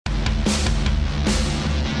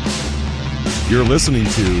You're listening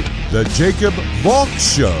to The Jacob Valk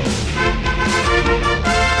Show.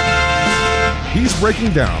 He's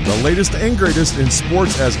breaking down the latest and greatest in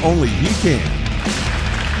sports as only he can.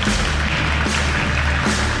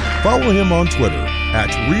 Follow him on Twitter at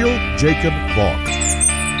RealJacobValk.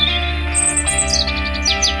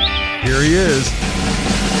 Here he is,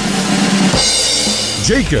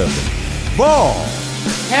 Jacob Valk.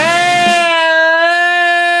 Hey,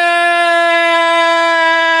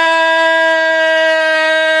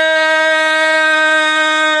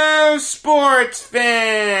 sports fans!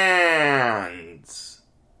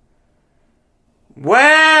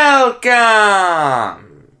 Welcome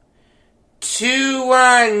to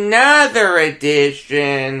another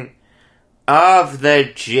edition of the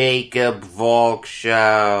Jacob Valk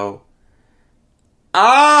Show.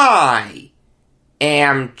 I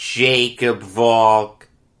am Jacob Valk,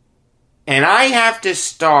 and I have to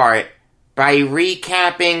start by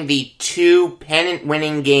recapping the two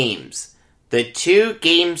pennant-winning games, the two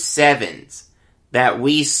Game 7s that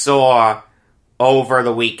we saw over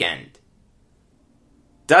the weekend.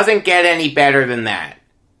 Doesn't get any better than that.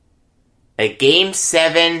 A Game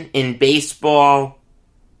 7 in baseball,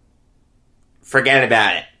 forget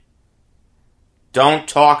about it. Don't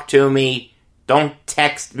talk to me. Don't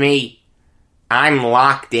text me. I'm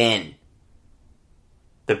locked in.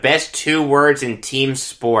 The best two words in team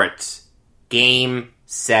sports. Game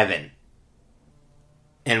 7.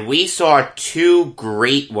 And we saw two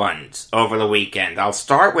great ones over the weekend. I'll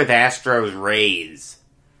start with Astros-Rays.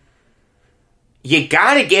 You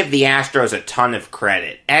gotta give the Astros a ton of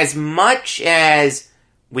credit. As much as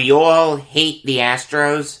we all hate the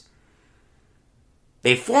Astros,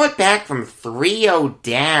 they fought back from 3-0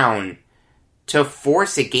 down to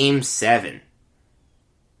force a Game 7.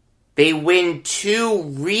 They win two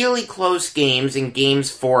really close games in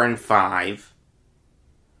Games 4 and 5.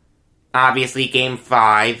 Obviously, Game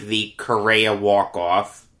 5, the Correa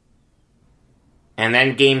walk-off. And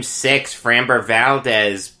then Game 6, Framber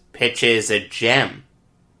Valdez pitches a gem.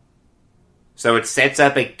 So it sets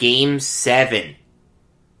up a Game 7.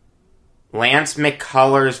 Lance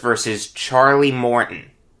McCullers versus Charlie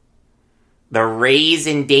Morton. The Rays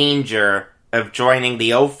in danger of joining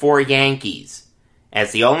the 04 Yankees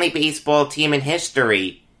as the only baseball team in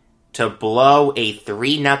history to blow a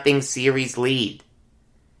 3-0 series lead.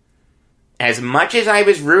 As much as I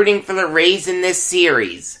was rooting for the Rays in this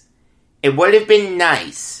series, it would have been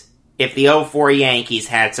nice if the 04 Yankees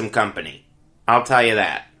had some company. I'll tell you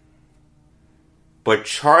that. But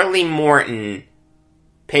Charlie Morton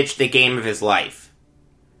pitched the game of his life.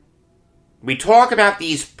 We talk about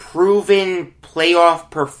these proven playoff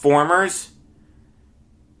performers.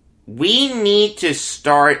 We need to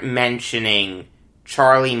start mentioning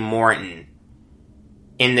Charlie Morton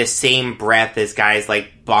in the same breath as guys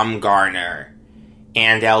like Bumgarner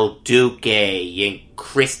and El Duque and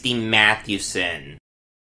Christy Mathewson.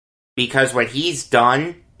 Because what he's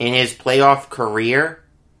done in his playoff career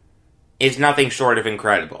is nothing short of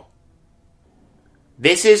incredible.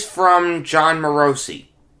 This is from John Morosi,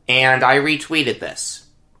 and I retweeted this.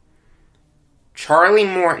 Charlie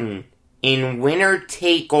Morton, in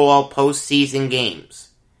winner-take-all postseason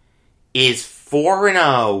games, is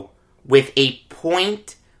 4-0 with a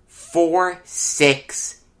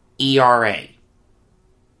 .46 ERA.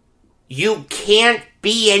 You can't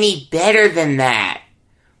be any better than that.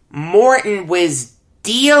 Morton was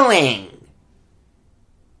dealing.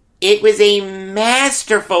 It was a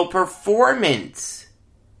masterful performance.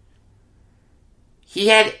 He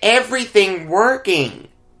had everything working.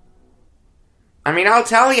 I mean, I'll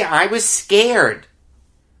tell you, I was scared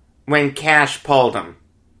when Cash pulled him.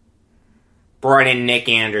 Brought in Nick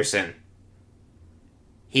Anderson.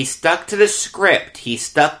 He stuck to the script. He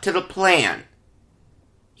stuck to the plan.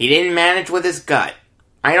 He didn't manage with his gut.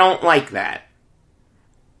 I don't like that.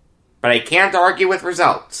 But I can't argue with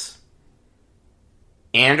results.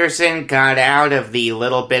 Anderson got out of the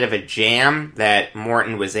little bit of a jam that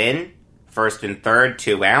Morton was in. First and third,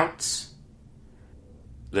 2 outs.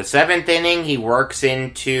 The 7th inning, he works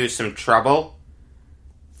into some trouble.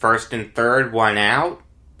 First and third, 1 out.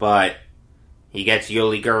 But he gets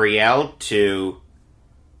Yuli Gurriel to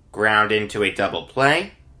ground into a double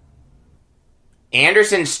play.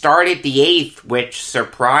 Anderson started the 8th, which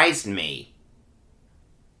surprised me.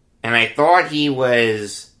 And I thought he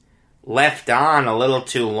was left on a little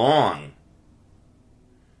too long.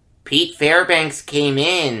 Pete Fairbanks came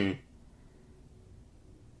in,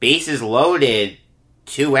 bases loaded,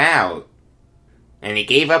 2 out, and he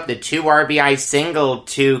gave up the 2 RBI single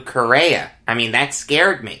to Correa. I mean, that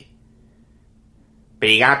scared me. But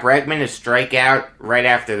he got Bregman to strike out right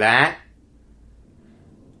after that.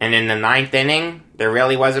 And in the ninth inning, there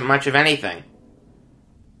really wasn't much of anything.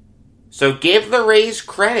 So give the Rays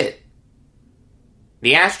credit.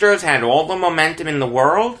 The Astros had all the momentum in the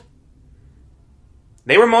world.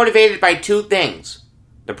 They were motivated by two things.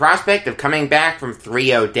 The prospect of coming back from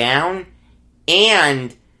 3-0 down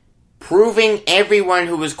and proving everyone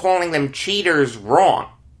who was calling them cheaters wrong.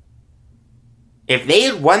 If they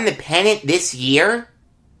had won the pennant this year,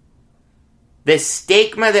 the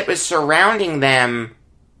stigma that was surrounding them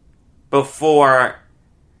before,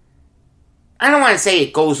 I don't want to say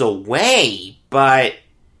it goes away, but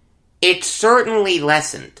it certainly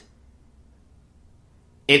lessened.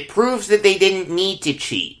 It proves that they didn't need to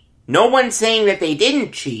cheat. No one's saying that they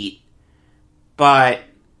didn't cheat, but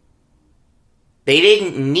they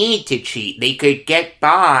didn't need to cheat. They could get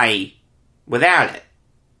by without it.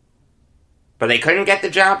 But they couldn't get the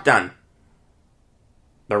job done.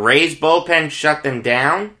 The Rays bullpen shut them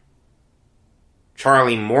down.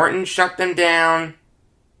 Charlie Morton shut them down.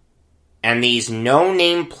 And these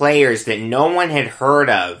no-name players that no one had heard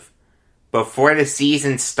of before the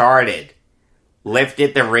season started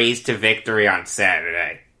lifted the Rays to victory on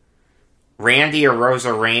Saturday. Randy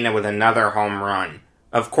Arozarena with another home run.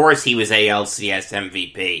 Of course he was ALCS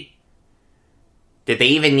MVP. Did they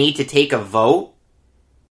even need to take a vote?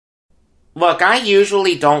 Look, I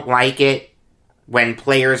usually don't like it when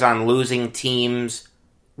players on losing teams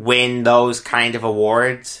win those kind of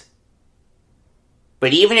awards.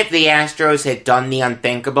 But even if the Astros had done the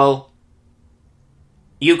unthinkable,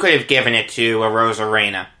 you could have given it to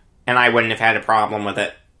Arozarena, and I wouldn't have had a problem with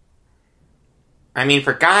it. I mean,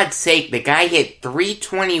 for God's sake, the guy hit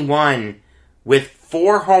 .321 with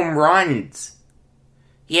 4 home runs.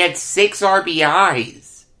 He had 6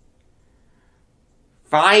 RBIs.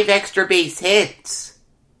 5 extra base hits.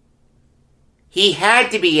 He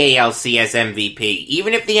had to be ALCS MVP,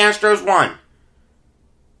 even if the Astros won.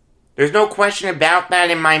 There's no question about that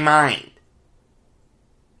in my mind.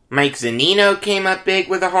 Mike Zunino came up big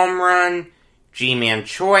with a home run. G-Man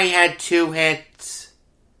Choi had 2 hits.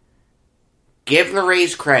 Give the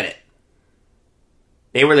Rays credit.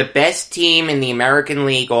 They were the best team in the American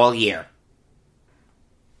League all year.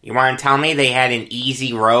 You want to tell me they had an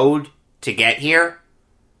easy road to get here?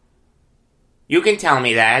 You can tell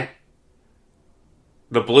me that.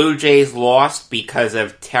 The Blue Jays lost because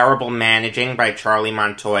of terrible managing by Charlie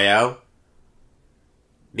Montoyo.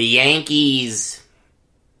 The Yankees,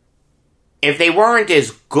 if they weren't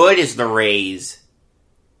as good as the Rays,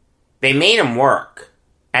 they made them work,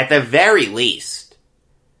 at the very least.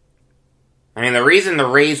 I mean, the reason the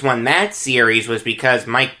Rays won that series was because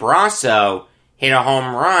Mike Brasso hit a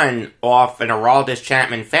home run off an Aroldis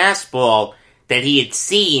Chapman fastball that he had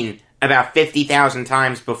seen about 50,000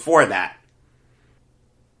 times before that.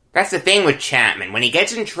 That's the thing with Chapman. When he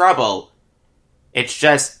gets in trouble, it's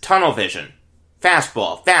just tunnel vision.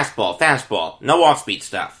 Fastball, fastball, fastball. No off-speed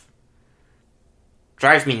stuff.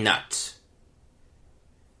 Drives me nuts.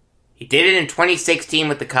 He did it in 2016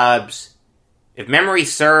 with the Cubs. If memory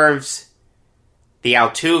serves, the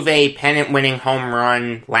Altuve pennant-winning home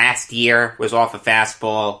run last year was off a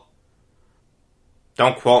fastball.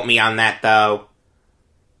 Don't quote me on that, though.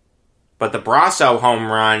 But the Brasso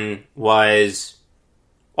home run was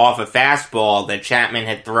off a fastball that Chapman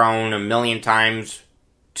had thrown 1,000,000 times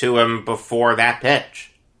to him before that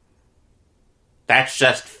pitch. That's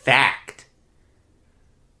just fact.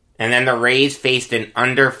 And then the Rays faced an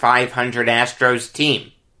under 500 Astros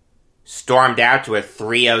team. Stormed out to a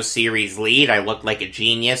 3-0 series lead. I looked like a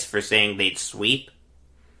genius for saying they'd sweep.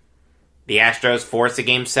 The Astros forced a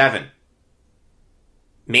Game 7.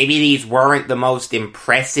 Maybe these weren't the most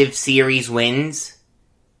impressive series wins.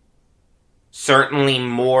 Certainly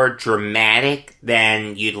more dramatic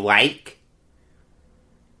than you'd like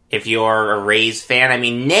if you're a Rays fan. I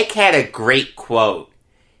mean, Nick had a great quote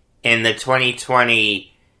in the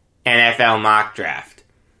 2020 NFL mock draft.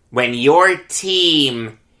 When your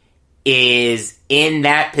team is in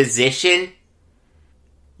that position,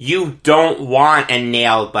 you don't want a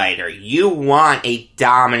nail-biter. You want a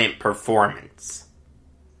dominant performance.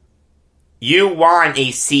 You want a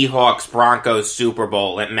Seahawks-Broncos Super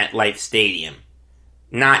Bowl at MetLife Stadium.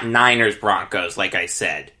 Not Niners-Broncos, like I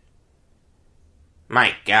said.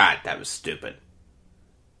 My God, that was stupid.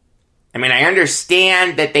 I mean, I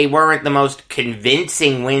understand that they weren't the most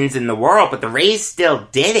convincing wins in the world, but the Rays still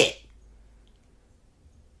did it.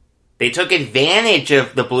 They took advantage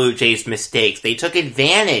of the Blue Jays' mistakes. They took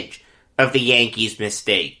advantage of the Yankees'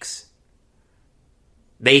 mistakes.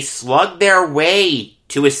 They slugged their way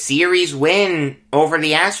to a series win over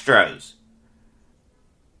the Astros.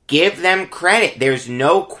 Give them credit. There's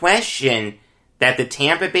no question that the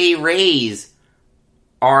Tampa Bay Rays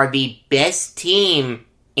are the best team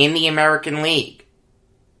in the American League.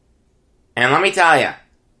 And let me tell you,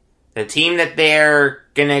 the team that they're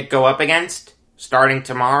going to go up against starting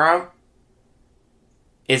tomorrow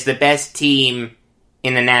is the best team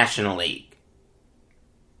in the National League.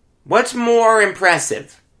 What's more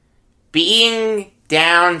impressive? Being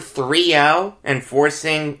down 3-0 and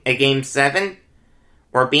forcing a Game 7?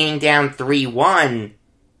 Or being down 3-1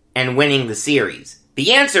 and winning the series?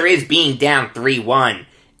 The answer is being down 3-1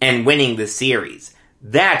 and winning the series.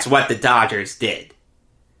 That's what the Dodgers did.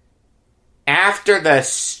 After the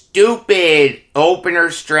stupid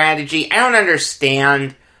opener strategy, I don't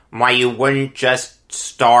understand why you wouldn't just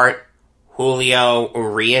start Julio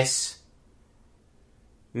Urias.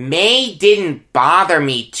 May didn't bother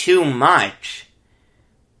me too much,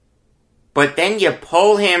 but then you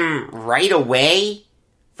pull him right away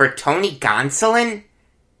for Tony Gonsolin?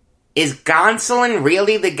 Is Gonsolin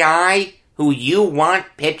really the guy who you want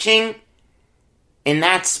pitching in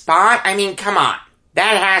that spot? I mean, come on.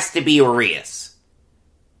 That has to be Urias.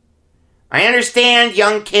 I understand,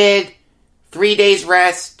 young kid, 3 days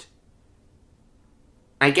rest.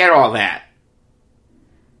 I get all that.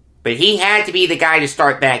 But he had to be the guy to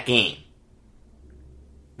start that game.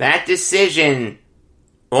 That decision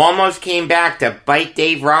almost came back to bite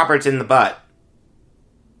Dave Roberts in the butt.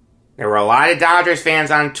 There were a lot of Dodgers fans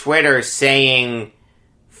on Twitter saying,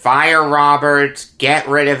 fire Roberts, get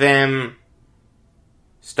rid of him,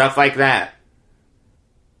 stuff like that.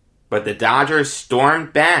 But the Dodgers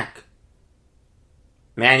stormed back,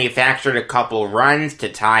 manufactured a couple runs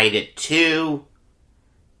to tie it at 2.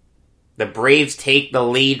 The Braves take the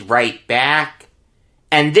lead right back.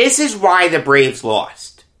 And this is why the Braves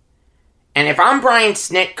lost. And if I'm Brian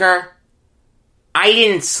Snitker, I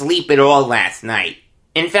didn't sleep at all last night.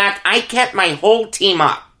 In fact, I kept my whole team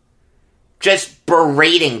up, just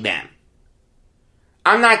berating them.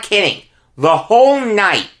 I'm not kidding. The whole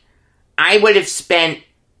night, I would have spent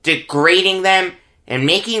degrading them and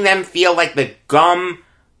making them feel like the gum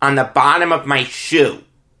on the bottom of my shoe.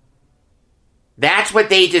 That's what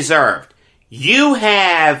they deserved. You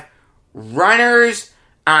have runners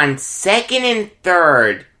on second and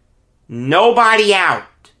third, nobody out.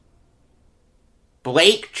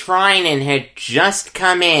 Blake Trinan had just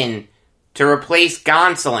come in to replace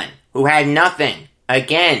Gonsolin, who had nothing.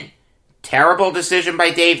 Again, terrible decision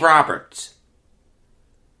by Dave Roberts.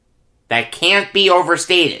 That can't be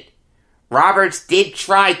overstated. Roberts did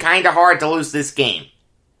try kind of hard to lose this game.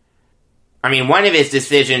 I mean, one of his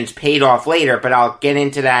decisions paid off later, but I'll get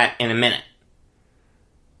into that in a minute.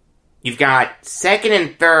 You've got second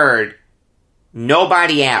and third,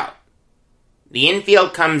 nobody out. The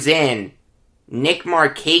infield comes in, Nick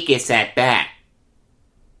Markakis at bat.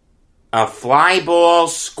 A fly ball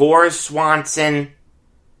scores Swanson.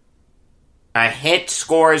 A hit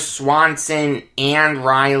scores Swanson and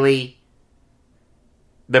Riley.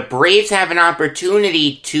 The Braves have an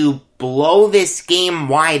opportunity to blow this game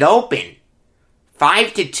wide open.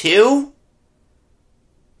 5-2?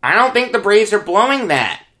 I don't think the Braves are blowing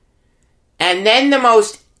that. And then the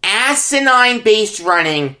most asinine base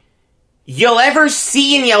running you'll ever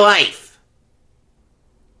see in your life.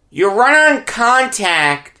 You run on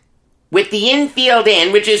contact with the infield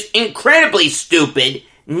in, which is incredibly stupid.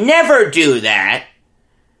 Never do that.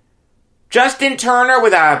 Justin Turner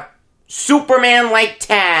with a Superman-like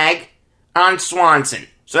tag on Swanson.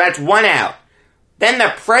 So that's one out. Then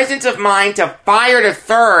the presence of mind to fire to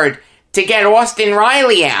third to get Austin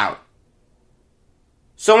Riley out.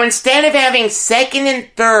 So instead of having second and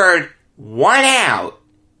third, one out,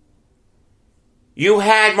 you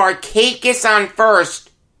had Markakis on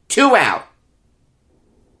first, 2 out.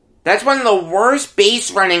 That's one of the worst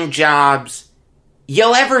base running jobs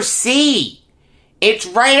you'll ever see. It's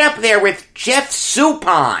right up there with Jeff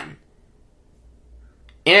Suppan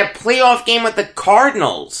in a playoff game with the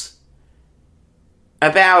Cardinals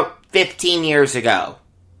about 15 years ago.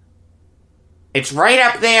 It's right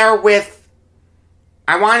up there with,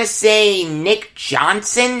 I want to say, Nick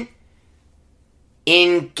Johnson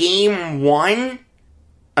in Game 1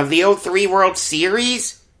 of the 2003 World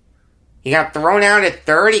Series. He got thrown out at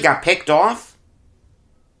third. He got picked off.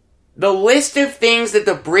 The list of things that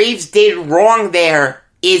the Braves did wrong there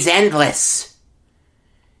is endless.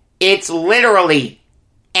 It's literally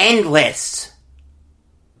endless.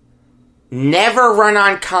 Never run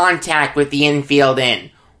on contact with the infield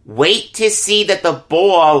in. Wait to see that the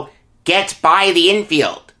ball gets by the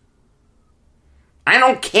infield. I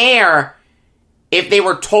don't care if they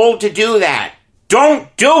were told to do that.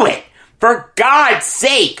 Don't do it. For God's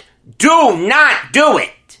sake, do not do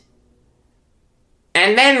it.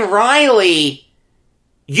 And then Riley,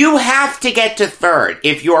 You have to get to third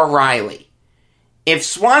if you're Riley. If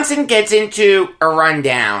Swanson gets into a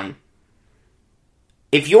rundown,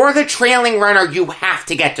 if you're the trailing runner, you have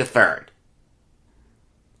to get to third.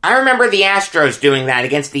 I remember the Astros doing that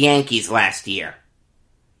against the Yankees last year.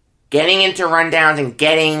 Getting into rundowns and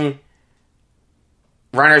getting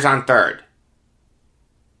runners on third.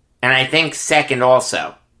 And I think second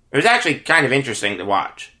also. It was actually kind of interesting to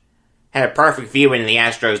watch. Had a perfect view into the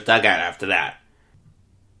Astros dugout after that.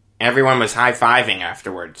 Everyone was high-fiving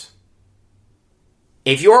afterwards.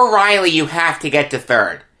 If you're Riley, you have to get to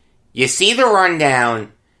third. You see the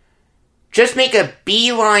rundown, just make a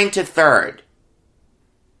beeline to third.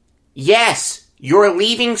 Yes, you're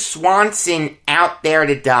leaving Swanson out there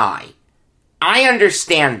to die. I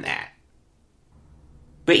understand that.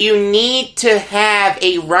 But you need to have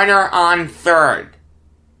a runner on third.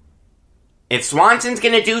 If Swanson's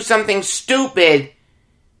going to do something stupid,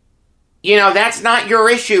 that's not your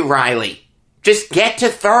issue, Riley. Just get to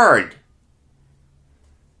third.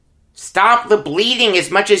 Stop the bleeding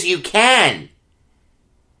as much as you can.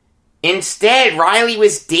 Instead, Riley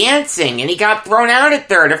was dancing and he got thrown out at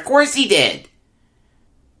third. Of course he did.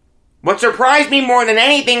 What surprised me more than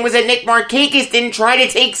anything was that Nick Markakis didn't try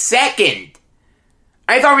to take second.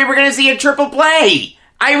 I thought we were going to see a triple play.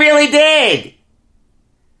 I really did.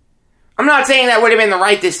 I'm not saying that would have been the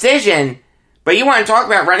right decision, but you want to talk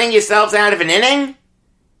about running yourselves out of an inning?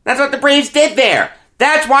 That's what the Braves did there.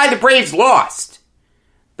 That's why the Braves lost.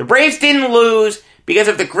 The Braves didn't lose because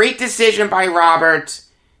of the great decision by Roberts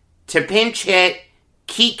to pinch hit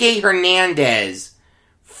Kike Hernandez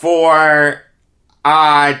for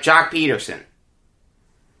Jock Peterson.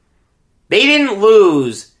 They didn't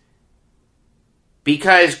lose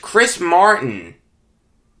because Chris Martin,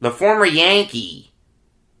 the former Yankee,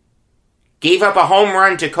 gave up a home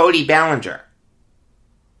run to Cody Bellinger.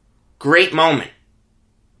 Great moment.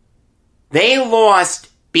 They lost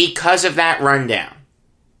because of that rundown.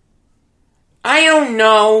 I don't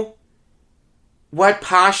know what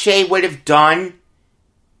Pache would have done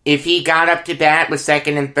if he got up to bat with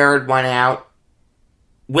second and third, one out.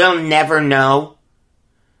 We'll never know.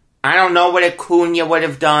 I don't know what Acuna would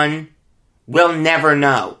have done. We'll never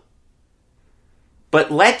know.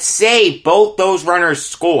 But let's say both those runners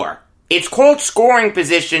score. It's called scoring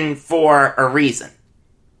position for a reason.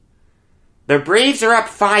 The Braves are up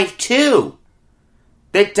 5-2.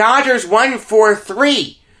 The Dodgers won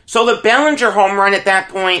 4-3. So the Bellinger home run at that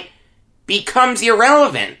point becomes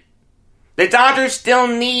irrelevant. The Dodgers still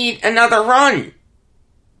need another run.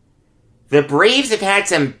 The Braves have had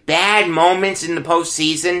some bad moments in the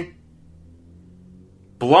postseason.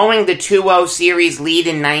 Blowing the 2-0 series lead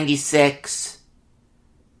in 96.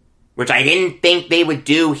 Which I didn't think they would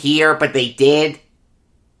do here, but they did.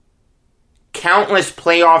 Countless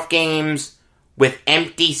playoff games with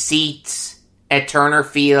empty seats at Turner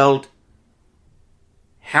Field.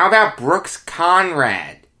 How about Brooks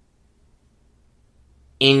Conrad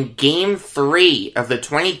in Game 3 of the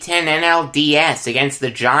 2010 NLDS against the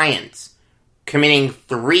Giants, committing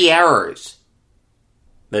 3 errors?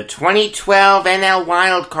 The 2012 NL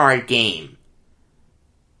wildcard game.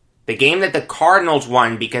 The game that the Cardinals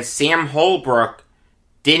won because Sam Holbrook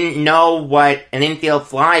didn't know what an infield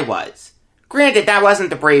fly was. Granted, that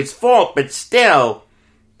wasn't the Braves' fault, but still,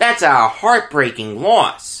 that's a heartbreaking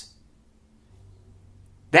loss.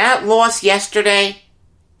 That loss yesterday,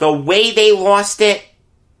 the way they lost it,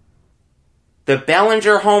 the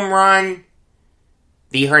Bellinger home run,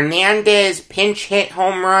 the Hernandez pinch hit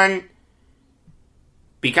home run,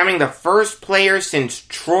 becoming the first player since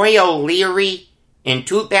Troy O'Leary in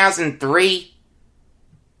 2003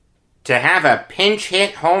 to have a pinch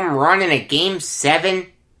hit home run in a Game 7.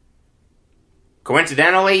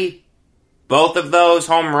 Coincidentally, both of those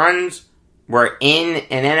home runs were in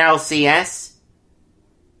an NLCS.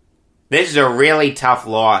 This is a really tough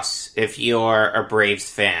loss if you're a Braves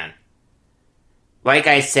fan. Like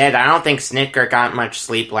I said, I don't think Snitker got much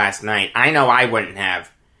sleep last night. I know I wouldn't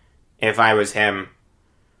have if I was him.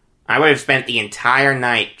 I would have spent the entire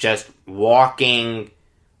night just walking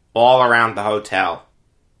all around the hotel.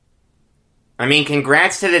 I mean,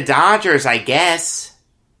 congrats to the Dodgers, I guess.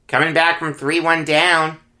 Coming back from 3-1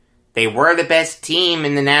 down. They were the best team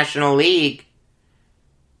in the National League.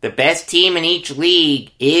 The best team in each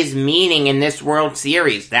league is meaning in this World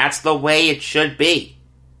Series. That's the way it should be.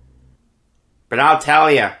 But I'll tell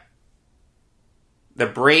you, the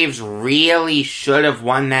Braves really should have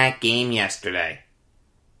won that game yesterday.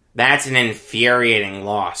 That's an infuriating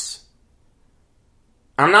loss.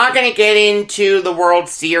 I'm not going to get into the World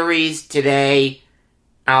Series today.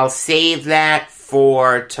 I'll save that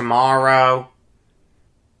for tomorrow.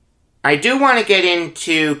 I do want to get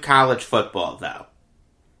into college football, though.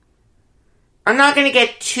 I'm not going to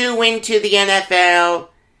get too into the NFL.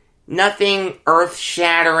 Nothing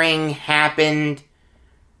earth-shattering happened.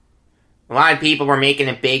 A lot of people were making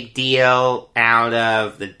a big deal out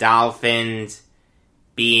of the Dolphins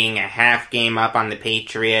being a half game up on the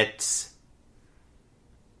Patriots.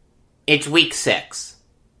 It's week 6.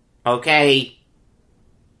 Okay?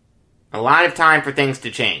 A lot of time for things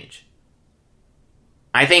to change.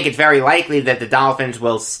 I think it's very likely that the Dolphins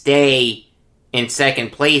will stay in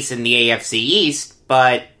second place in the AFC East,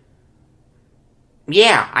 but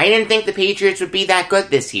yeah, I didn't think the Patriots would be that good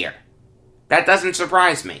this year. That doesn't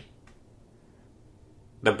surprise me.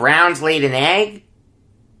 The Browns laid an egg?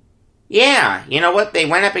 Yeah, you know what? They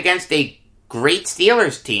went up against a great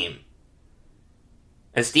Steelers team.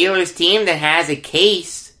 A Steelers team that has a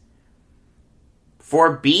case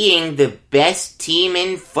for being the best team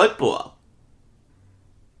in football.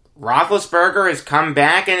 Roethlisberger has come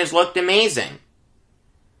back and has looked amazing.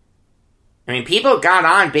 I mean, people got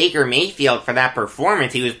on Baker Mayfield for that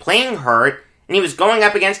performance. He was playing hurt, and he was going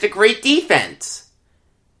up against a great defense.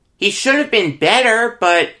 He should have been better,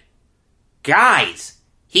 but guys,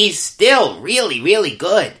 he's still really, really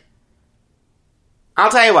good.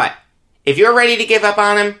 I'll tell you what, if you're ready to give up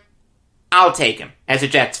on him, I'll take him as a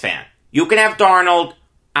Jets fan. You can have Darnold,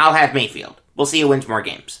 I'll have Mayfield. We'll see who wins more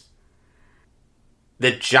games.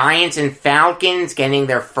 The Giants and Falcons getting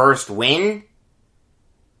their first win.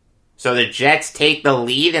 So the Jets take the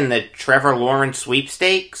lead in the Trevor Lawrence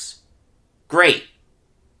sweepstakes. Great.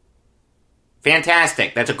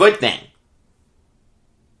 Fantastic. That's a good thing.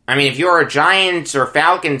 I mean, if you're a Giants or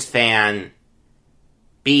Falcons fan,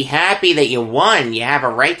 be happy that you won. You have a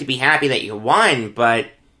right to be happy that you won, but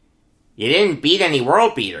you didn't beat any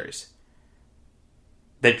world beaters.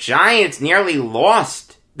 The Giants nearly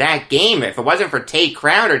lost that game. If it wasn't for Tate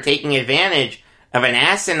Crowder taking advantage of an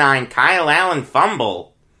asinine Kyle Allen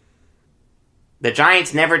fumble, the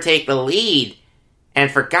Giants never take the lead. And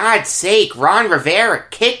for God's sake, Ron Rivera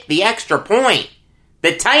kicked the extra point.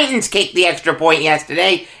 The Titans kicked the extra point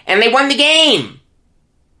yesterday, and they won the game.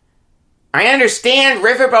 I understand,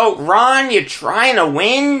 Riverboat Ron, you're trying to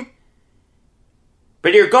win,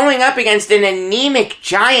 but you're going up against an anemic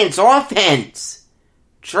Giants offense.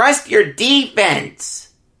 Trust your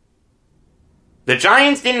defense. The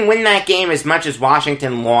Giants didn't win that game as much as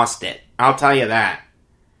Washington lost it. I'll tell you that.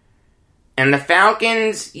 And the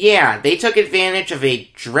Falcons, yeah, they took advantage of a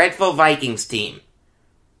dreadful Vikings team.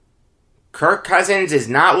 Kirk Cousins is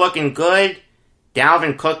not looking good.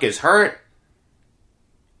 Dalvin Cook is hurt.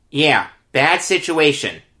 Yeah, bad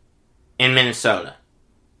situation in Minnesota.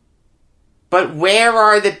 But where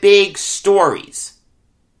are the big stories?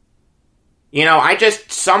 You know, I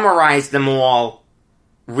just summarized them all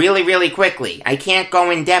really, really quickly. I can't go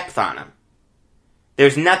in depth on them.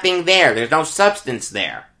 There's nothing there. There's no substance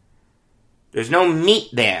there. There's no meat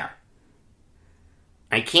there.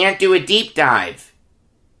 I can't do a deep dive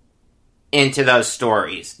into those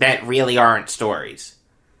stories that really aren't stories.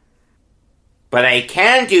 But I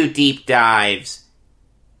can do deep dives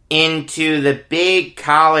into the big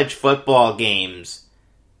college football games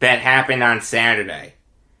that happened on Saturday.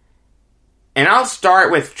 And I'll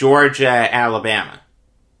start with Georgia, Alabama.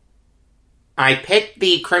 I picked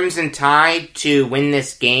the Crimson Tide to win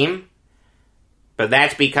this game, but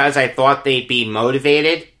that's because I thought they'd be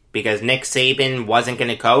motivated because Nick Saban wasn't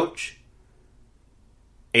going to coach.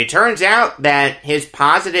 It turns out that his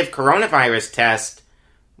positive coronavirus test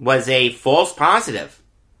was a false positive.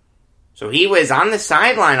 So he was on the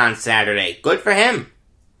sideline on Saturday. Good for him.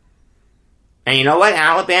 And you know what?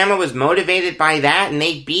 Alabama was motivated by that, and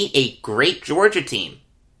they beat a great Georgia team.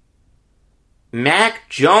 Mac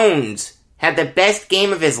Jones had the best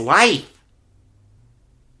game of his life.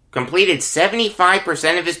 Completed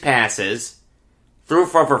 75% of his passes, threw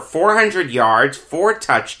for over 400 yards, 4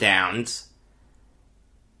 touchdowns.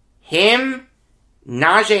 Him,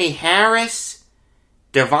 Najee Harris,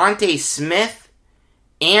 Devontae Smith,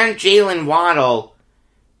 and Jalen Waddle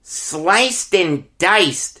sliced and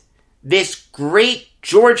diced this great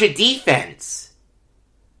Georgia defense.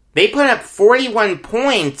 They put up 41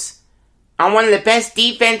 points on one of the best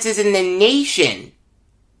defenses in the nation.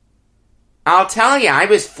 I'll tell you, I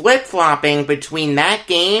was flip-flopping between that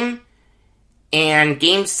game and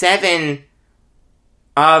Game 7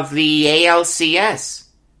 of the ALCS.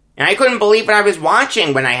 And I couldn't believe what I was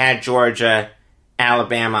watching when I had Georgia,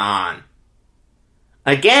 Alabama on.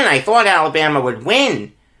 Again, I thought Alabama would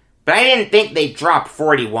win, but I didn't think they'd drop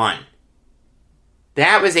 41.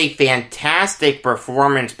 That was a fantastic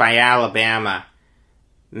performance by Alabama.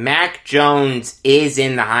 Mac Jones is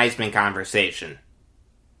in the Heisman conversation.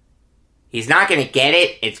 He's not going to get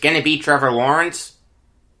it. It's going to be Trevor Lawrence.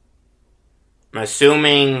 I'm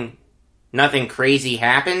assuming nothing crazy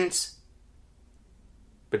happens.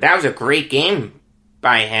 But that was a great game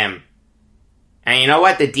by him. And you know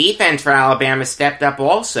what? The defense for Alabama stepped up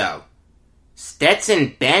also.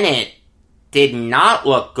 Stetson Bennett did not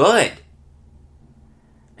look good.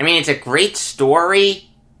 I mean, it's a great story.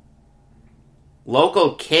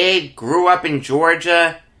 Local kid, grew up in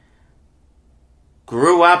Georgia.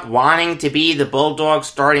 Grew up wanting to be the Bulldogs'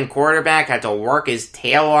 starting quarterback. Had to work his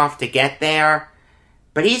tail off to get there.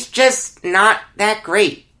 But he's just not that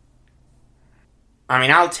great. I mean,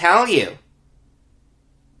 I'll tell you.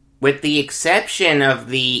 With the exception of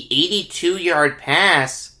the 82-yard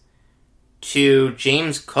pass to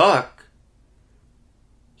James Cook,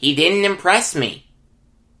 he didn't impress me.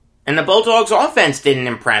 And the Bulldogs' offense didn't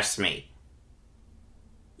impress me.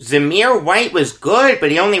 Zamir White was good,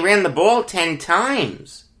 but he only ran the ball 10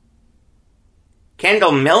 times.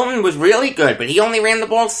 Kendall Milton was really good, but he only ran the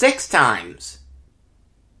ball 6 times.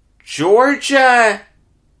 Georgia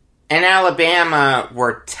and Alabama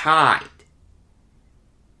were tied.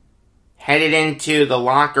 Headed into the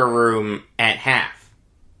locker room at half.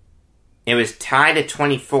 It was tied at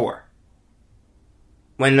 24.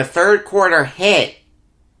 When the third quarter hit,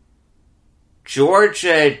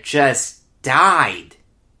 Georgia just died.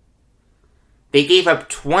 They gave up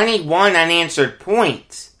 21 unanswered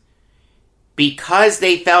points. Because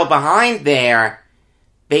they fell behind there,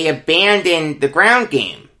 they abandoned the ground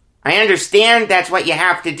game. I understand that's what you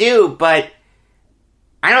have to do, but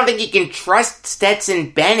I don't think you can trust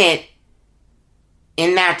Stetson Bennett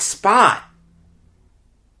in that spot.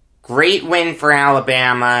 Great win for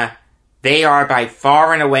Alabama. They are by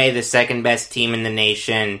far and away the second best team in the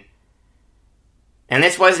nation. And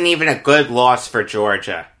this wasn't even a good loss for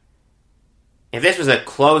Georgia. If this was a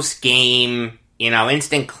close game,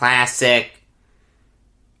 instant classic,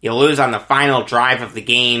 you lose on the final drive of the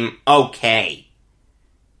game, okay.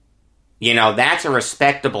 That's a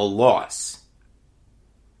respectable loss.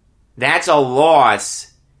 That's a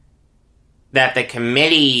loss that the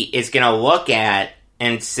committee is going to look at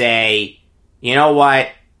and say, you know what,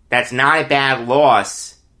 that's not a bad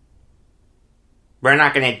loss. We're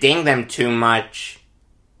not going to ding them too much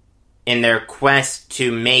in their quest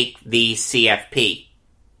to make the CFP.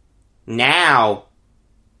 Now,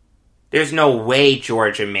 there's no way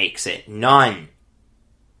Georgia makes it. None.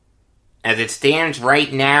 As it stands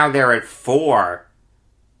right now, they're at 4.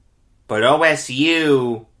 But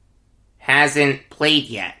OSU hasn't played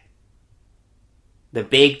yet. The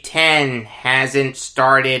Big Ten hasn't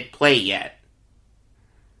started play yet.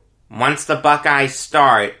 Once the Buckeyes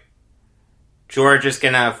start, Georgia's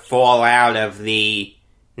going to fall out of the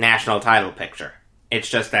national title picture. It's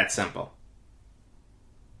just that simple.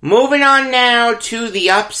 Moving on now to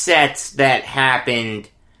the upsets that happened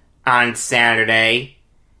on Saturday.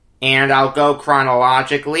 And I'll go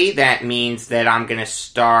chronologically. That means that I'm going to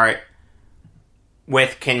start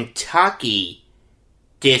with Kentucky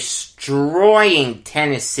destroying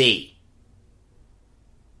Tennessee.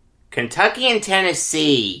 Kentucky and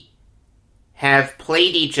Tennessee have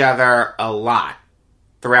played each other a lot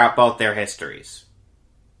throughout both their histories.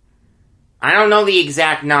 I don't know the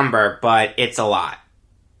exact number, but it's a lot.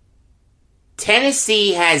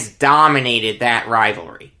 Tennessee has dominated that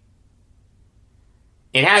rivalry.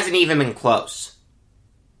 It hasn't even been close.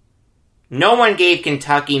 No one gave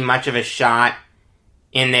Kentucky much of a shot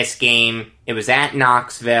in this game. It was at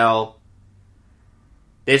Knoxville.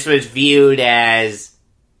 This was viewed as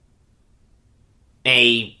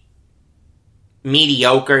a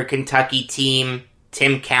mediocre Kentucky team.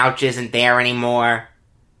 Tim Couch isn't there anymore.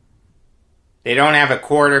 They don't have a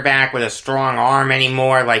quarterback with a strong arm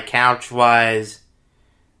anymore like Couch was.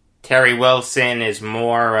 Terry Wilson is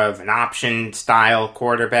more of an option-style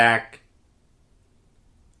quarterback.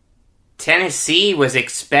 Tennessee was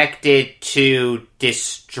expected to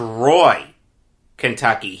destroy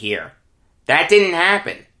Kentucky here. That didn't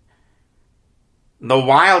happen. The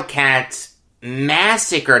Wildcats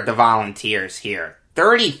massacred the Volunteers here,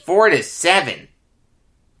 34-7.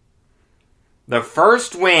 The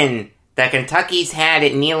first win that Kentucky's had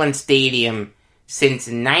at Neyland Stadium since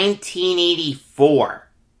 1984.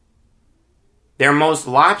 Their most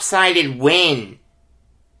lopsided win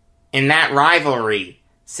in that rivalry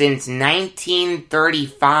since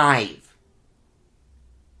 1935.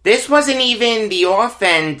 This wasn't even the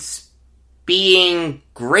offense being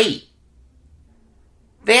great.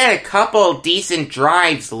 They had a couple decent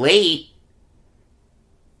drives late,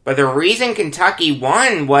 but the reason Kentucky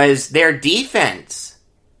won was their defense.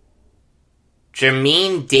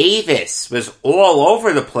 Jamin Davis was all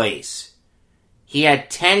over the place. He had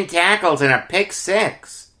 10 tackles and a pick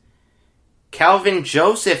 6. Kelvin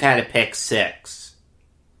Joseph had a pick 6.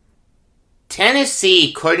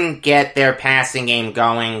 Tennessee couldn't get their passing game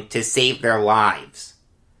going to save their lives.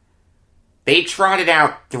 They trotted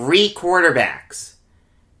out 3 quarterbacks.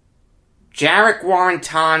 Jarek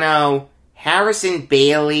Warrentano, Harrison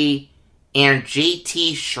Bailey, and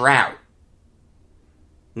J.T. Shrout.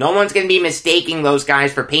 No one's going to be mistaking those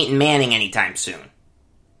guys for Peyton Manning anytime soon.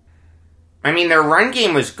 I mean, their run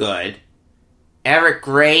game was good. Eric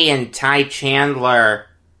Gray and Ty Chandler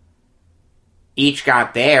each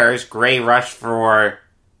got theirs. Gray rushed for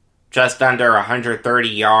just under 130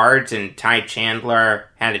 yards, and Ty Chandler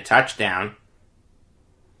had a touchdown.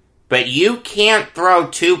 But you can't throw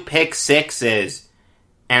 2 pick 6s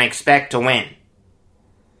and expect to win.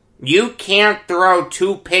 You can't throw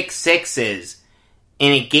 2 pick 6s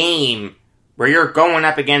in a game where you're going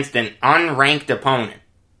up against an unranked opponent.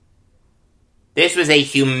 This was a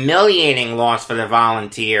humiliating loss for the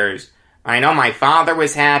Volunteers. I know my father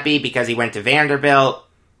was happy because he went to Vanderbilt.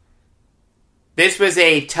 This was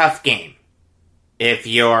a tough game if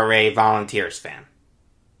you're a Volunteers fan.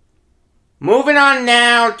 Moving on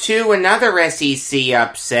now to another SEC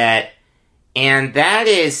upset, and that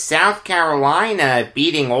is South Carolina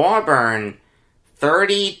beating Auburn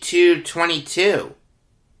 30-22.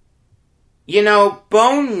 You know,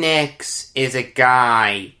 Bo Nix is a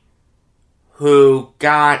guy who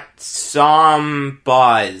got some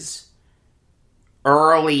buzz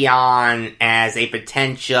early on as a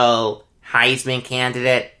potential Heisman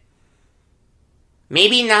candidate.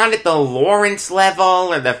 Maybe not at the Lawrence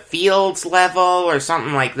level or the Fields level or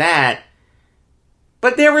something like that,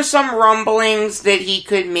 but there were some rumblings that he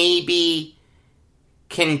could maybe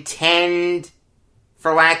contend,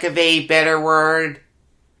 for lack of a better word.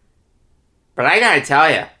 But I gotta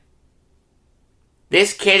tell you,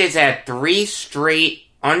 this kid has had 3 straight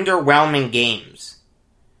underwhelming games.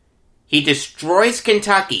 He destroys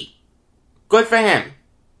Kentucky. Good for him.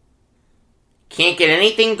 Can't get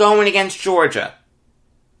anything going against Georgia.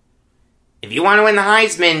 If you want to win the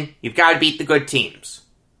Heisman, you've got to beat the good teams.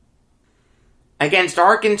 Against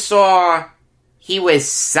Arkansas, he was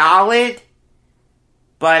solid,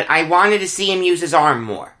 but I wanted to see him use his arm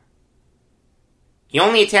more. He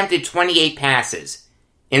only attempted 28 passes.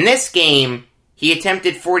 In this game, he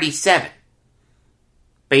attempted 47.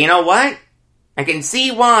 But you know what? I can see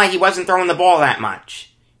why he wasn't throwing the ball that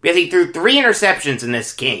much. Because he threw 3 interceptions in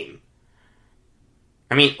this game.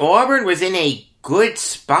 I mean, Auburn was in a good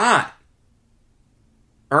spot.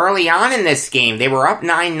 Early on in this game, they were up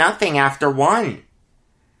 9-0 after 1.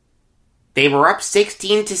 They were up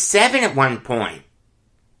 16-7 at one point.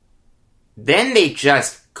 Then they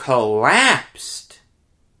just collapsed.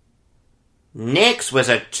 Nix was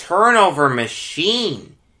a turnover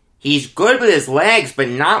machine. He's good with his legs, but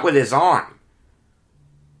not with his arm.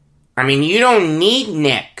 I mean, you don't need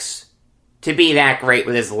Nix to be that great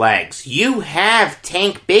with his legs. You have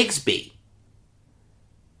Tank Bigsby.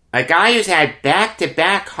 A guy who's had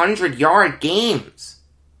back-to-back 100-yard games.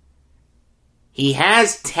 He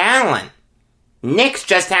has talent. Nix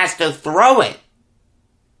just has to throw it.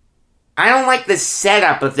 I don't like the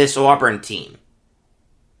setup of this Auburn team.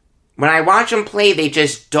 When I watch them play, they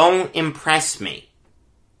just don't impress me.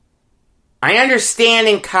 I understand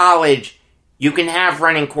in college you can have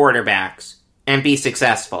running quarterbacks and be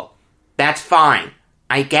successful. That's fine.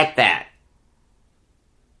 I get that.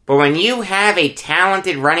 But when you have a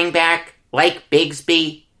talented running back like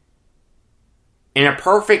Bigsby, in a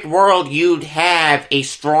perfect world, you'd have a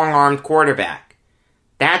strong-armed quarterback.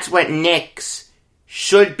 That's what Nix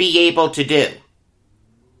should be able to do.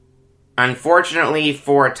 Unfortunately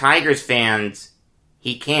for Tigers fans,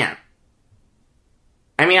 he can't.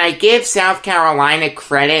 I mean, I give South Carolina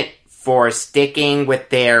credit for sticking with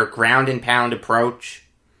their ground-and-pound approach.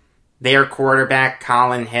 Their quarterback,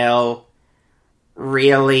 Colin Hill,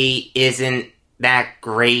 really isn't that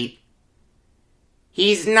great.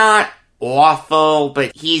 He's not awful,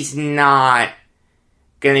 but he's not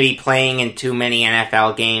going to be playing in too many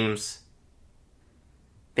NFL games.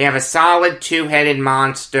 They have a solid 2-headed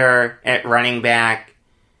monster at running back,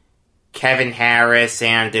 Kevin Harris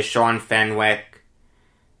and Deshaun Fenwick.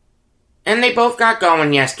 And they both got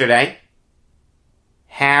going yesterday.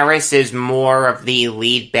 Harris is more of the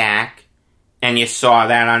lead back, and you saw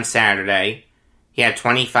that on Saturday. He had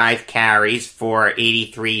 25 carries for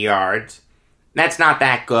 83 yards. That's not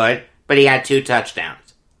that good, but he had 2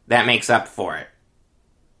 touchdowns. That makes up for it.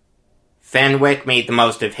 Fenwick made the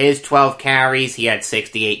most of his 12 carries. He had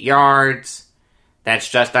 68 yards. That's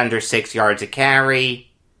just under 6 yards a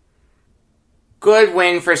carry. Good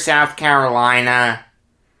win for South Carolina.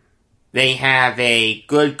 They have a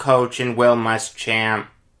good coach in Will Muschamp.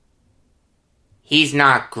 He's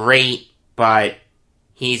not great, but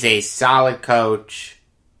he's a solid coach.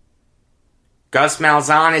 Gus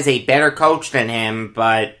Malzahn is a better coach than him,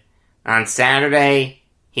 but on Saturday,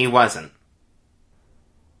 he wasn't.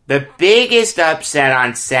 The biggest upset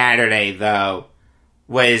on Saturday, though,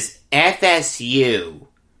 was FSU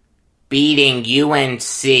beating UNC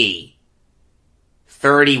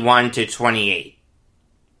 31-28.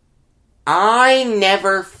 I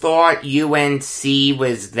never thought UNC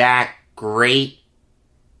was that great.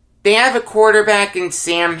 They have a quarterback in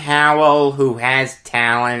Sam Howell who has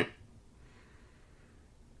talent,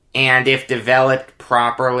 and if developed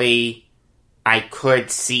properly, I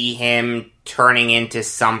could see him turning into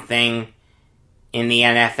something in the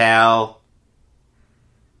NFL.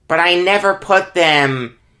 But I never put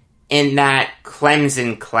them in that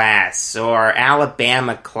Clemson class or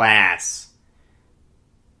Alabama class,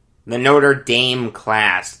 the Notre Dame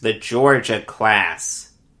class, the Georgia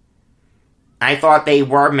class. I thought they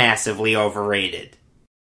were massively overrated.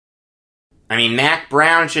 I mean, Mac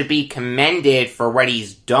Brown should be commended for what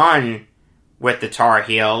he's done with the Tar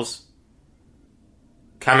Heels.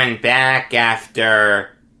 Coming back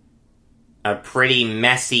after a pretty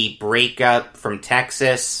messy breakup from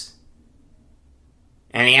Texas.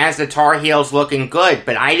 And he has the Tar Heels looking good,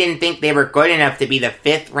 but I didn't think they were good enough to be the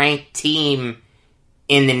 5th-ranked team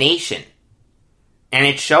in the nation. And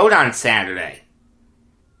it showed on Saturday.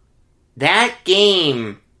 That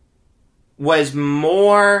game was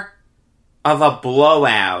more of a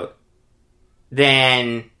blowout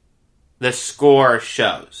than the score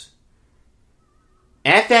shows.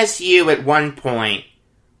 FSU at one point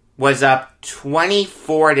was up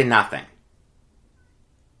 24-0.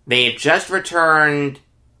 They had just returned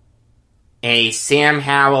a Sam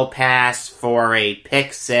Howell pass for a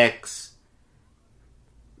pick six.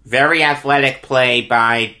 Very athletic play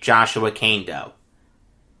by Joshua Kando.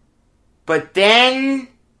 But then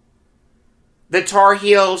the Tar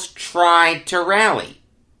Heels tried to rally.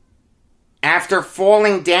 After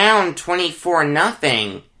falling down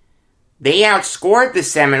 24-0, they outscored the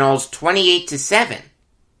Seminoles 28-7.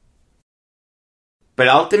 But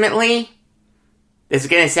ultimately, this is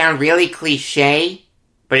going to sound really cliche,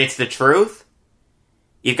 but it's the truth.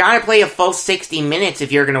 You've got to play a full 60 minutes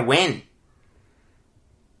if you're going to win.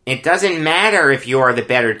 It doesn't matter if you're the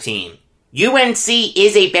better team. UNC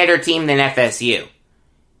is a better team than FSU.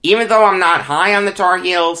 Even though I'm not high on the Tar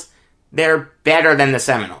Heels, they're better than the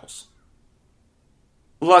Seminoles.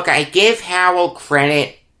 Look, I give Howell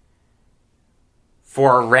credit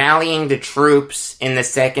for rallying the troops in the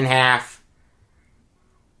second half.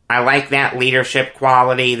 I like that leadership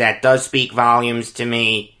quality. That does speak volumes to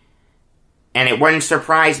me. And it wouldn't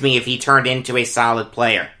surprise me if he turned into a solid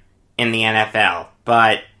player in the NFL.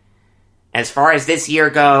 But as far as this year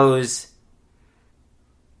goes,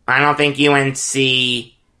 I don't think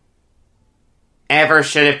UNC ever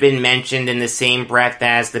should have been mentioned in the same breath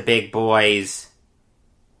as the big boys.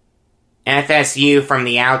 FSU from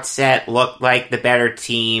the outset looked like the better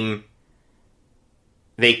team.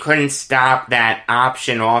 They couldn't stop that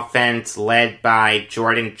option offense led by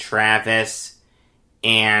Jordan Travis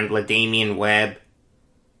and LaDamian Webb.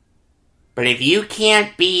 But if you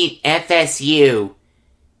can't beat FSU,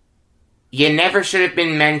 you never should have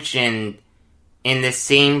been mentioned in the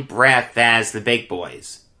same breath as the big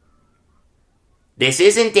boys. This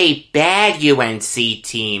isn't a bad UNC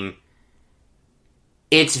team.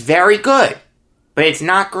 It's very good, but it's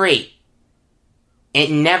not great. It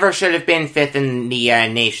never should have been 5th in the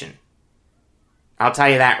nation. I'll tell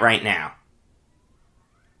you that right now.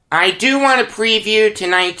 I do want to preview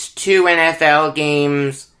tonight's 2 NFL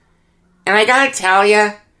games, and I gotta tell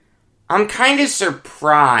you, I'm kind of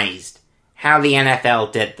surprised how the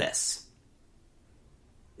NFL did this.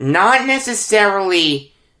 Not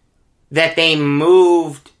necessarily that they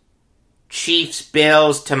moved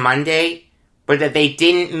Chiefs-Bills to Monday, but that they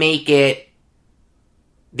didn't make it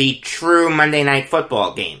the true Monday Night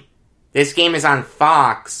Football game. This game is on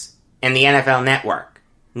Fox and the NFL Network,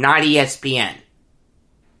 not ESPN.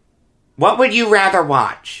 What would you rather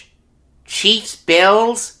watch?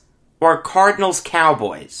 Chiefs-Bills or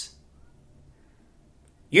Cardinals-Cowboys?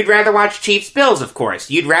 You'd rather watch Chiefs-Bills, of course.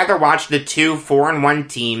 You'd rather watch the 2 4-1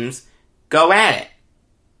 teams go at it.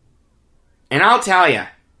 And I'll tell you,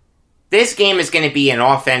 this game is going to be an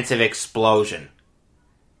offensive explosion.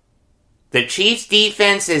 The Chiefs'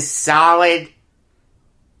 defense is solid,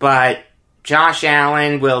 but Josh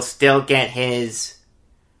Allen will still get his...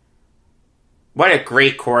 What a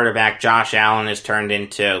great quarterback Josh Allen has turned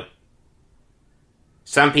into.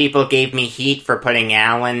 Some people gave me heat for putting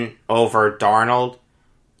Allen over Darnold.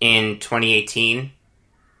 in 2018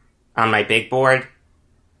 on my big board.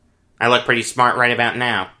 I look pretty smart right about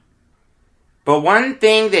now. But one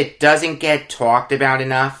thing that doesn't get talked about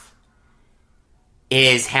enough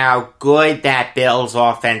is how good that Bills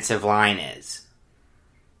offensive line is.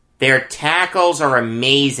 Their tackles are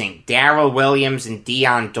amazing. Darrell Williams and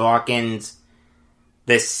Deion Dawkins.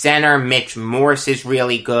 The center, Mitch Morse, is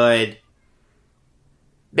really good.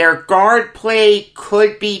 Their guard play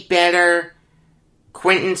could be better.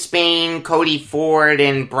 Quinton Spain, Cody Ford,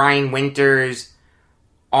 and Brian Winters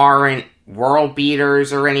aren't world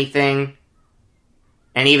beaters or anything.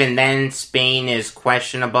 And even then, Spain is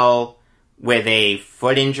questionable with a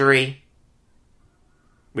foot injury.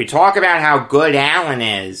 We talk about how good Allen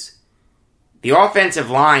is. The offensive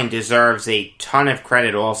line deserves a ton of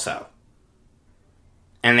credit also.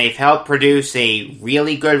 And they've helped produce a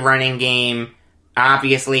really good running game.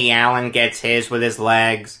 Obviously, Allen gets his with his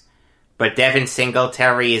legs. But Devin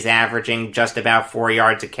Singletary is averaging just about 4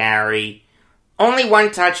 yards a carry. Only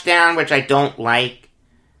one touchdown, which I don't like.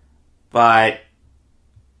 But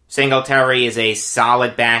Singletary is a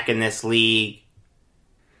solid back in this league.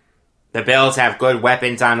 The Bills have good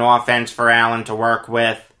weapons on offense for Allen to work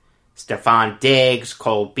with. Stephon Diggs,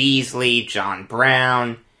 Cole Beasley, John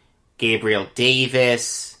Brown, Gabriel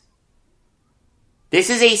Davis. This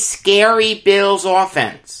is a scary Bills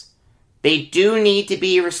offense. They do need to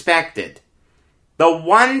be respected. The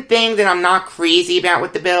one thing that I'm not crazy about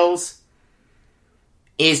with the Bills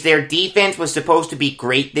is their defense was supposed to be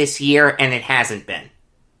great this year, and it hasn't been.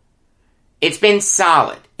 It's been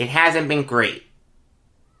solid. It hasn't been great.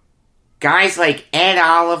 Guys like Ed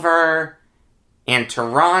Oliver and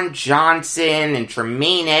Teron Johnson and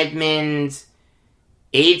Tremaine Edmonds,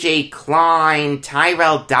 A.J. Klein,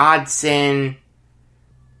 Tyrell Dodson,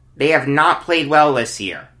 they have not played well this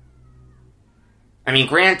year. I mean,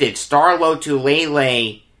 granted, Starlo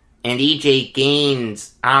Tulele and E.J.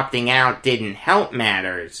 Gaines opting out didn't help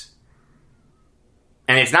matters.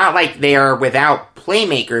 And it's not like they're without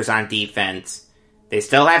playmakers on defense. They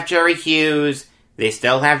still have Jerry Hughes. They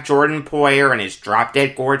still have Jordan Poyer and his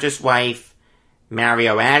drop-dead gorgeous wife.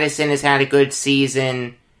 Mario Addison has had a good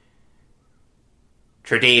season.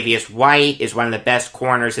 Tre'Davious White is one of the best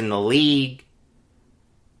corners in the league.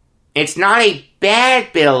 It's not a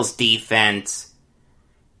bad Bills defense,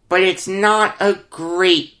 but it's not a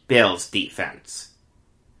great Bills defense.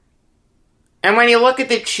 And when you look at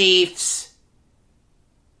the Chiefs,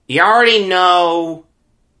 you already know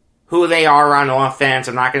who they are on offense.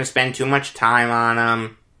 I'm not going to spend too much time on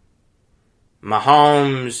them.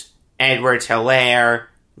 Mahomes, Edwards-Helaire,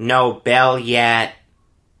 no Bell yet.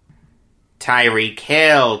 Tyreek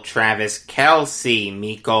Hill, Travis Kelce,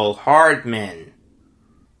 Mecole Hardman.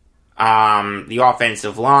 The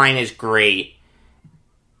offensive line is great.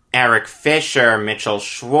 Eric Fisher, Mitchell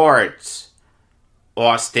Schwartz,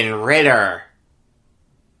 Austin Ritter.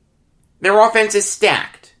 Their offense is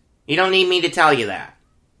stacked. You don't need me to tell you that.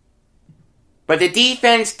 But the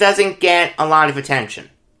defense doesn't get a lot of attention.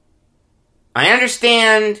 I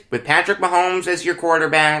understand, with Patrick Mahomes as your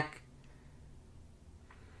quarterback,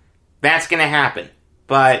 that's going to happen.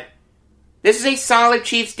 But this is a solid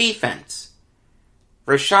Chiefs defense.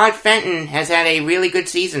 Rashad Fenton has had a really good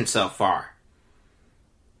season so far.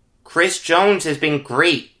 Chris Jones has been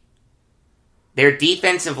great. Their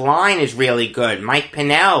defensive line is really good. Mike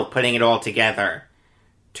Pennell putting it all together.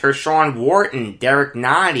 Tershawn Wharton, Derek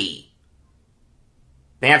Nottie.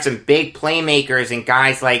 They have some big playmakers and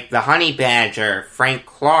guys like the Honey Badger, Frank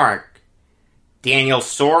Clark, Daniel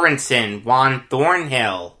Sorensen, Juan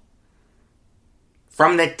Thornhill.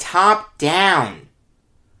 From the top down,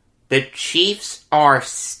 the Chiefs are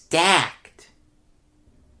stacked.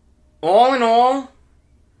 All in all,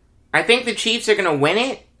 I think the Chiefs are going to win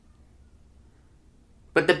it,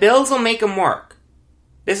 but the Bills will make them work.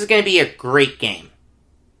 This is going to be a great game.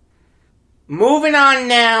 Moving on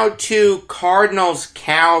now to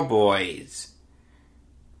Cardinals-Cowboys.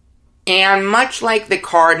 And much like the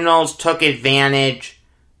Cardinals took advantage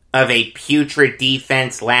of a putrid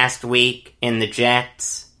defense last week in the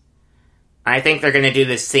Jets, I think they're going to do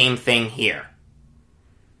the same thing here.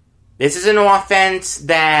 This is an offense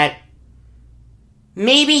that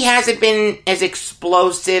maybe hasn't been as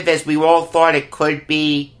explosive as we all thought it could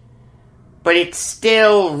be, but it's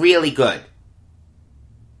still really good.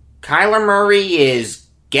 Kyler Murray is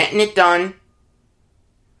getting it done.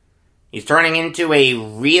 He's turning into a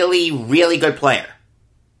really, really good player.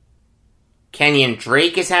 Kenyon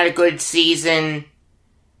Drake has had a good season.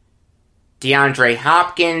 DeAndre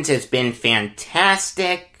Hopkins has been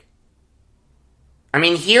fantastic. I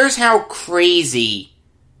mean, here's how crazy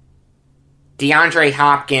DeAndre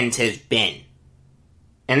Hopkins has been.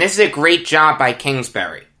 And this is a great job by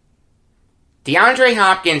Kingsbury. DeAndre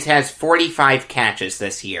Hopkins has 45 catches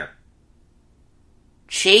this year.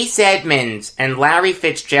 Chase Edmonds and Larry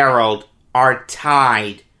Fitzgerald are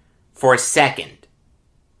tied for second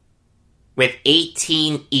with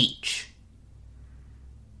 18 each.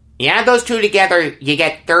 You add those two together, you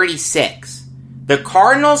get 36. The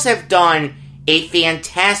Cardinals have done a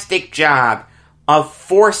fantastic job of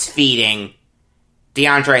force-feeding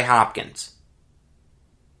DeAndre Hopkins.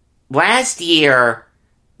 Last year,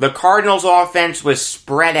 the Cardinals' offense was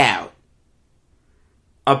spread out.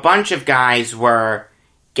 A bunch of guys were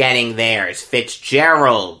getting theirs.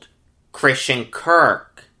 Fitzgerald, Christian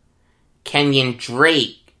Kirk, Kenyon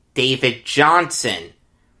Drake, David Johnson.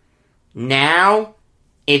 Now,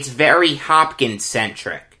 it's very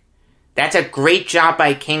Hopkins-centric. That's a great job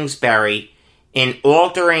by Kingsbury in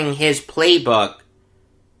altering his playbook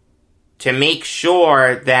to make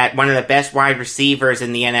sure that one of the best wide receivers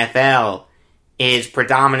in the NFL is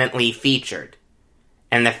predominantly featured.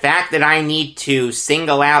 And the fact that I need to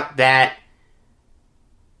single out that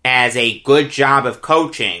as a good job of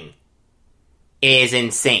coaching is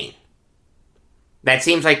insane. That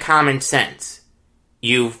seems like common sense.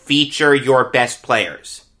 You feature your best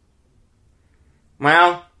players.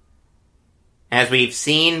 Well, as we've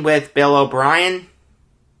seen with Bill O'Brien,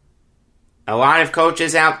 a lot of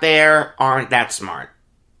coaches out there aren't that smart.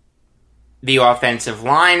 The offensive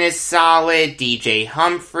line is solid. DJ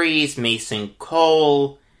Humphries, Mason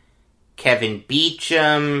Cole, Kevin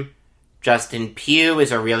Beachum, Justin Pugh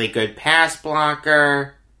is a really good pass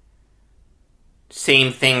blocker.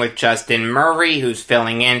 Same thing with Justin Murray, who's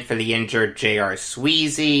filling in for the injured J.R.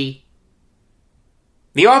 Sweezy.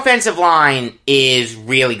 The offensive line is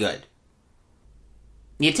really good.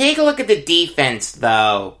 You take a look at the defense,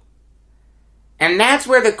 though, and that's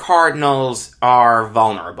where the Cardinals are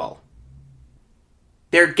vulnerable.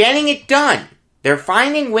 They're getting it done. They're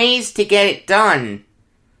finding ways to get it done,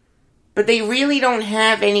 but they really don't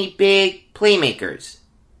have any big playmakers.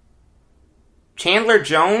 Chandler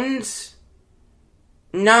Jones?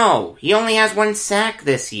 No, he only has 1 sack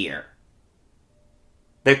this year.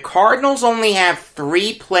 The Cardinals only have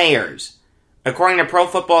 3 players, according to Pro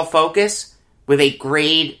Football Focus, with a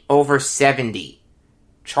grade over 70.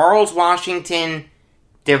 Charles Washington,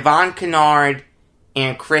 Devon Kennard,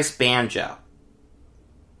 and Chris Banjo.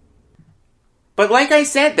 But like I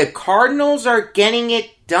said, the Cardinals are getting it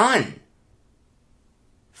done.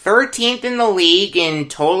 13th in the league in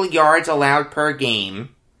total yards allowed per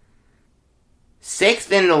game.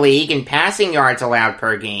 6th in the league in passing yards allowed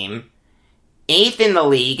per game. 8th in the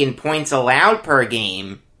league in points allowed per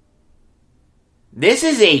game. This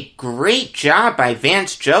is a great job by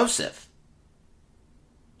Vance Joseph.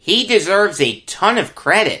 He deserves a ton of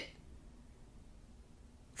credit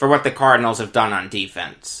for what the Cardinals have done on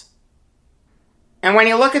defense. And when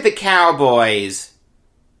you look at the Cowboys,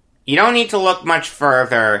 you don't need to look much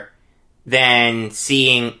further than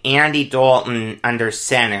seeing Andy Dalton under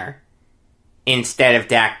center instead of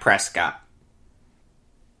Dak Prescott.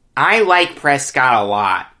 I like Prescott a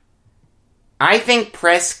lot. I think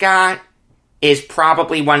Prescott is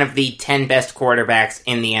probably one of the 10 best quarterbacks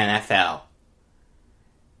in the NFL.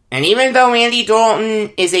 And even though Andy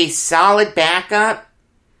Dalton is a solid backup,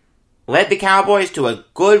 led the Cowboys to a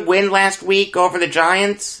good win last week over the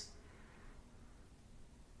Giants,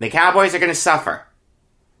 the Cowboys are going to suffer.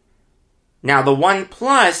 Now, the one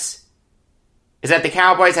plus is that the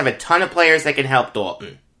Cowboys have a ton of players that can help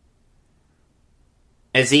Dalton.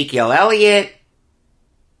 Ezekiel Elliott,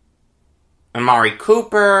 Amari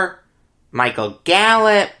Cooper, Michael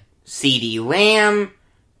Gallup, CeeDee Lamb,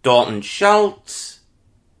 Dalton Schultz.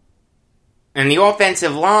 And the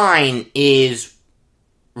offensive line is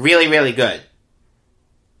really, really good.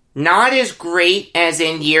 Not as great as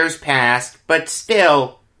in years past, but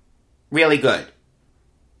still really good.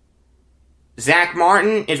 Zach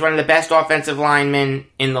Martin is one of the best offensive linemen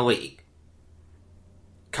in the league.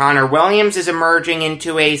 Connor Williams is emerging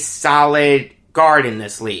into a solid guard in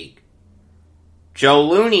this league. Joe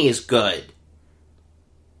Looney is good.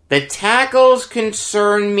 The tackles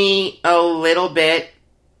concern me a little bit.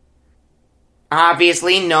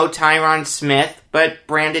 Obviously, no Tyron Smith, but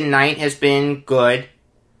Brandon Knight has been good.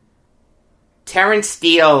 Terrence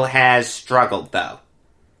Steele has struggled, though.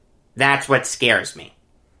 That's what scares me.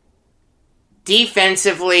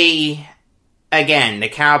 Defensively, again, the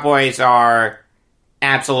Cowboys are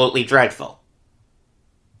absolutely dreadful.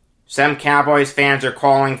 Some Cowboys fans are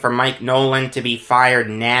calling for Mike Nolan to be fired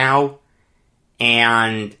now,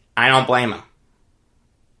 and I don't blame them.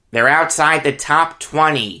 They're outside the top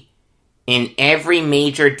 20 in every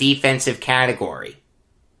major defensive category.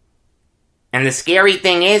 And the scary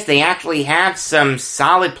thing is they actually have some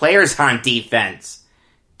solid players on defense.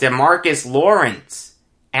 DeMarcus Lawrence,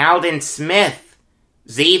 Aldon Smith,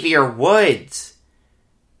 Xavier Woods,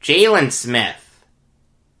 Jalen Smith.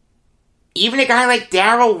 Even a guy like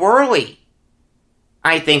Darryl Worley,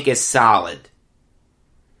 I think, is solid.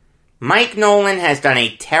 Mike Nolan has done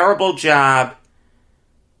a terrible job.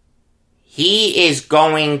 He is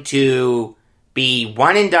going to be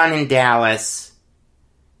one and done in Dallas.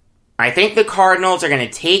 I think the Cardinals are going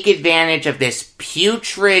to take advantage of this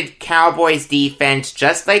putrid Cowboys defense,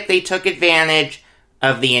 just like they took advantage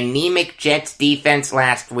of the anemic Jets defense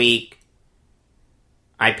last week.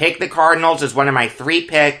 I picked the Cardinals as one of my 3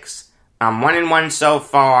 picks. I'm 1-1 so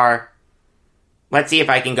far. Let's see if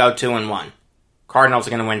I can go 2-1. Cardinals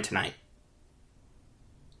are going to win tonight.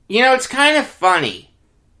 You know, it's kind of funny.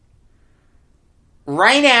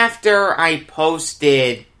 Right after I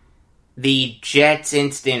posted the Jets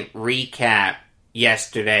instant recap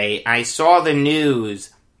yesterday, I saw the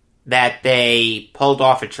news that they pulled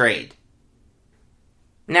off a trade.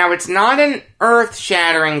 Now, it's not an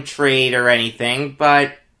earth-shattering trade or anything,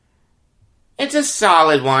 but it's a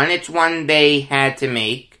solid one. It's one they had to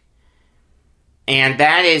make. And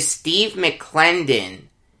that is Steve McClendon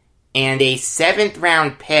and a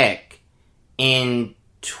 7th-round pick in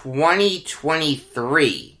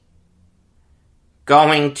 2023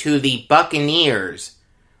 going to the Buccaneers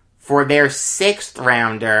for their 6th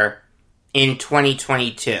rounder in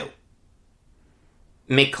 2022.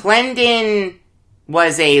 McClendon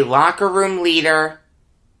was a locker room leader,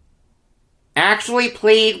 actually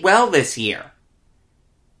played well this year.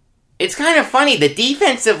 It's kind of funny, the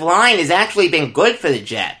defensive line has actually been good for the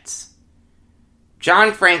Jets.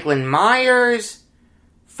 John Franklin Myers,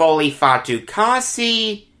 Foley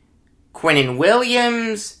Fatukasi, Quinnen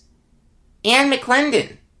Williams, and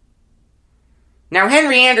McClendon. Now,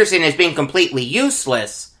 Henry Anderson has been completely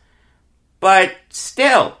useless, but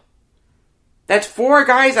still, that's 4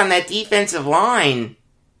 guys on that defensive line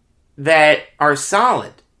that are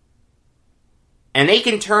solid. And they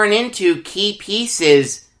can turn into key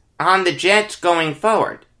pieces on the Jets going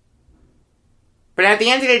forward. But at the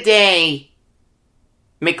end of the day,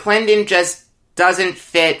 McClendon just doesn't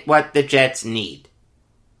fit what the Jets need.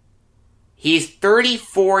 He's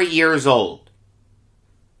 34 years old.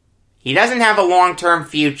 He doesn't have a long-term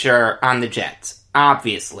future on the Jets,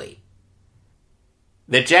 obviously.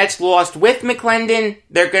 The Jets lost with McClendon,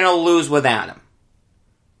 they're going to lose without him.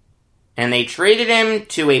 And they traded him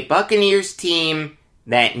to a Buccaneers team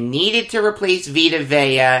that needed to replace Vita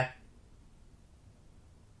Vea.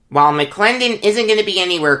 While McClendon isn't going to be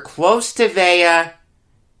anywhere close to Vea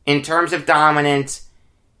in terms of dominance,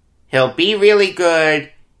 he'll be really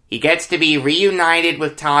good. He gets to be reunited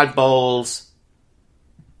with Todd Bowles.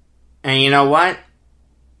 And you know what?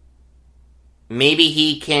 Maybe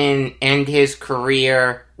he can end his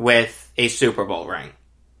career with a Super Bowl ring.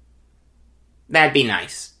 That'd be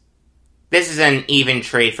nice. This is an even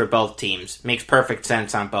trade for both teams. Makes perfect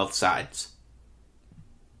sense on both sides.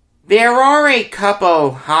 There are a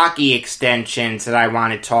couple hockey extensions that I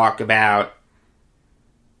want to talk about.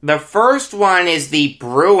 The first one is the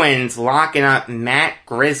Bruins locking up Matt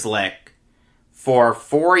Grzelcyk for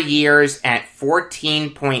 4 years at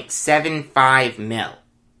 $14.75 million.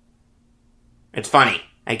 It's funny.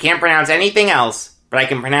 I can't pronounce anything else, but I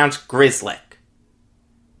can pronounce Grzelcyk.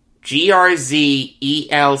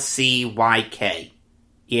 Grzelcyk.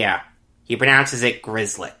 Yeah, he pronounces it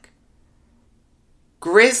Grzelcyk.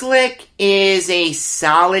 Grzelcyk is a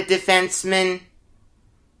solid defenseman.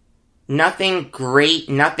 Nothing great,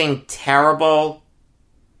 nothing terrible.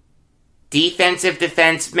 Defensive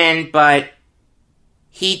defenseman, but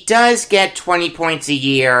he does get 20 points a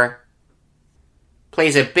year.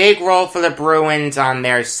 Plays a big role for the Bruins on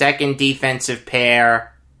their second defensive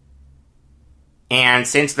pair. And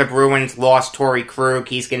since the Bruins lost Torrey Krug,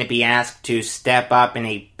 he's going to be asked to step up in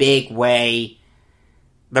a big way.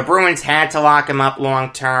 The Bruins had to lock him up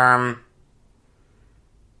long term.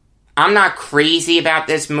 I'm not crazy about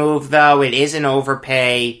this move, though. It is an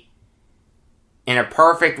overpay. In a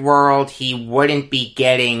perfect world, he wouldn't be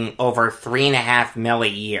getting over $3.5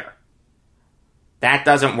 million a year. That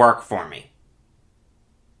doesn't work for me.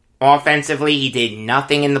 Offensively, he did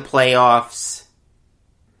nothing in the playoffs.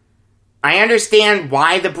 I understand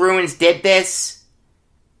why the Bruins did this.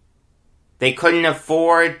 They couldn't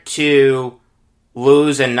afford to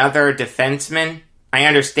lose another defenseman. I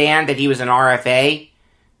understand that he was an RFA,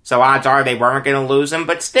 so odds are they weren't going to lose him,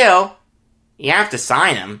 but still, you have to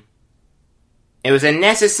sign him. It was a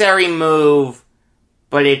necessary move,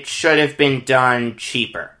 but it should have been done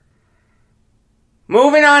cheaper.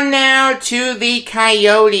 Moving on now to the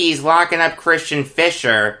Coyotes locking up Christian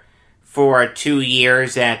Fisher for 2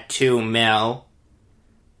 years at $2 million.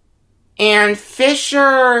 And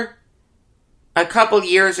Fisher, a couple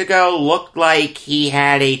years ago, looked like he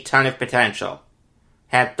had a ton of potential.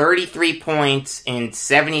 Had 33 points in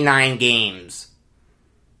 79 games.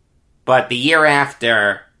 But the year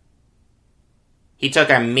after, he took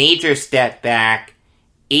a major step back,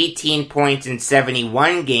 18 points in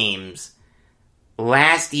 71 games.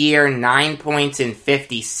 Last year, 9 points in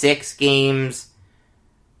 56 games.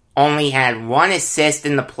 Only had 1 assist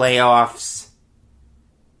in the playoffs.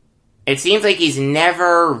 It seems like he's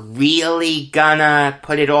never really gonna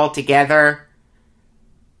put it all together.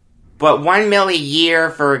 But $1 million a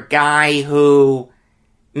year for a guy who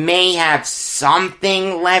may have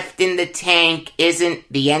something left in the tank isn't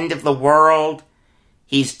the end of the world.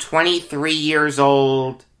 He's 23 years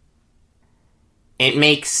old. It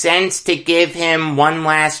makes sense to give him one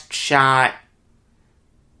last shot.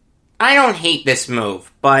 I don't hate this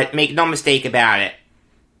move, but make no mistake about it.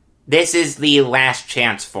 This is the last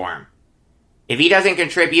chance for him. If he doesn't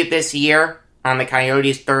contribute this year on the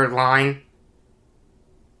Coyotes' third line,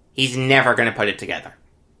 he's never going to put it together.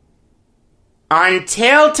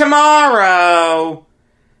 Until tomorrow,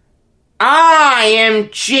 I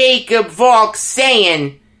am Jacob Valk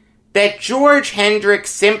saying that George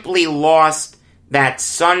Hendricks simply lost that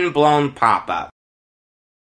sun-blown pop-up.